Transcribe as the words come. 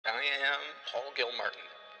I am Paul Gilmartin.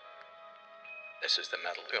 This is the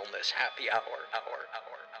Mental Illness Happy Hour.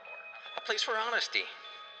 A place for honesty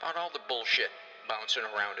about all the bullshit bouncing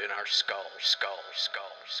around in our skull. So,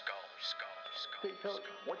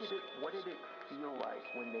 what did it feel like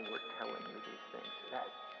when they were telling you these things?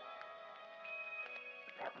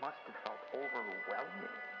 That must have felt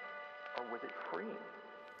overwhelming. Or was it freeing?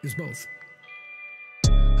 It was both.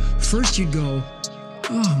 First you'd go,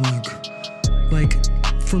 oh my God. Like,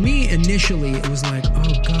 for me, initially, it was like,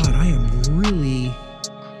 oh God,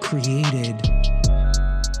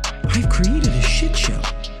 I've created a shit show.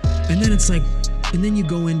 And then it's like, and then you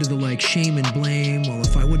go into the like shame and blame. Well,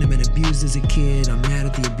 if I wouldn't have been abused as a kid, I'm mad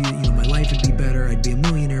at the abuse, my life would be better. I'd be a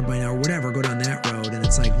millionaire by now or whatever, go down that road. And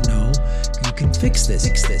it's like, no, you can fix this.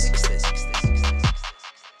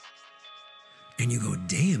 And you go,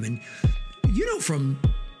 damn. And from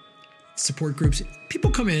support groups, people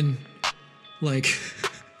come in like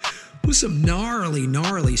with some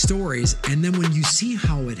gnarly stories. And then when you see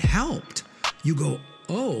how it helped, you go,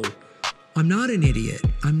 oh, I'm not an idiot.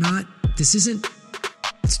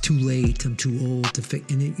 It's too late. I'm too old to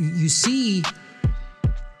fix. And you see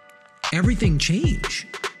everything change.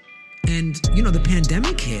 And, the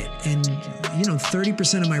pandemic hit and,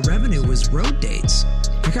 30% of my revenue was road dates.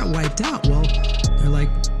 I got wiped out. Well, they're like,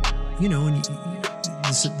 and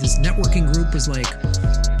this networking group was like,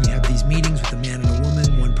 you have these meetings with a man and a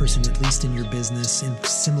woman, one person at least in your business in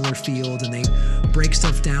similar field, and they break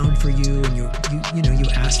stuff down for you, and you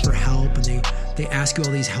ask for help, and they ask you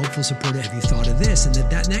all these helpful support. Have you thought of this? And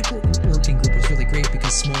that networking group was really great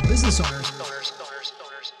because small business owners,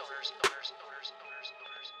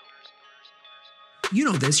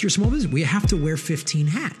 you're small business. We have to wear 15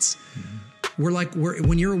 hats. Mm-hmm.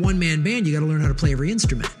 When you're a one-man band, you got to learn how to play every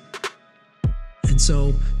instrument. And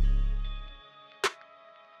so,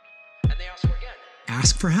 and they also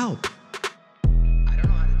ask for help. I don't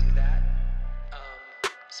know how to do that.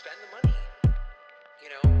 Spend the money.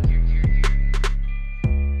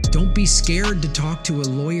 Don't be scared to talk to a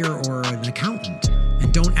lawyer or an accountant,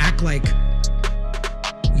 and don't act like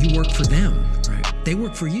you work for them. Right? They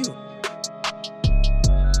work for you.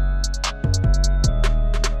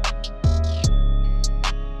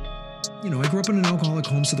 I grew up in an alcoholic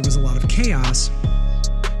home, so there was a lot of chaos.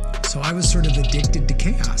 So I was sort of addicted to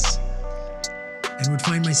chaos and would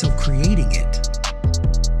find myself creating it.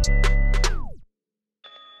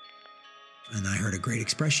 And I heard a great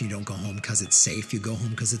expression, you don't go home because it's safe, you go home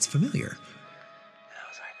because it's familiar. And I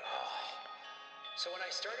was like, oh. So when I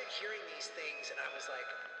started hearing these things, and I was like,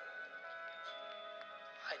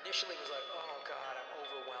 I initially was like, oh God, I'm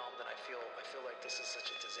overwhelmed, and I feel like this is such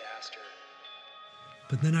a disaster.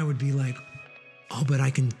 But then I would be like, oh, but I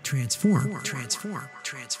can transform.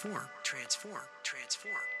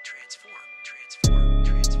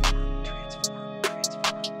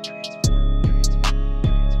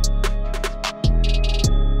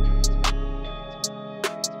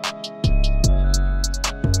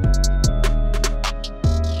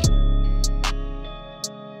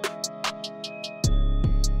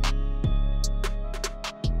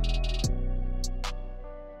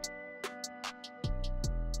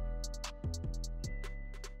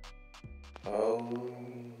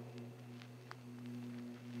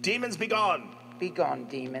 Demons, be gone! Be gone,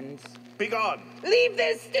 demons. Be gone! Leave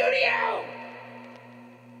this studio!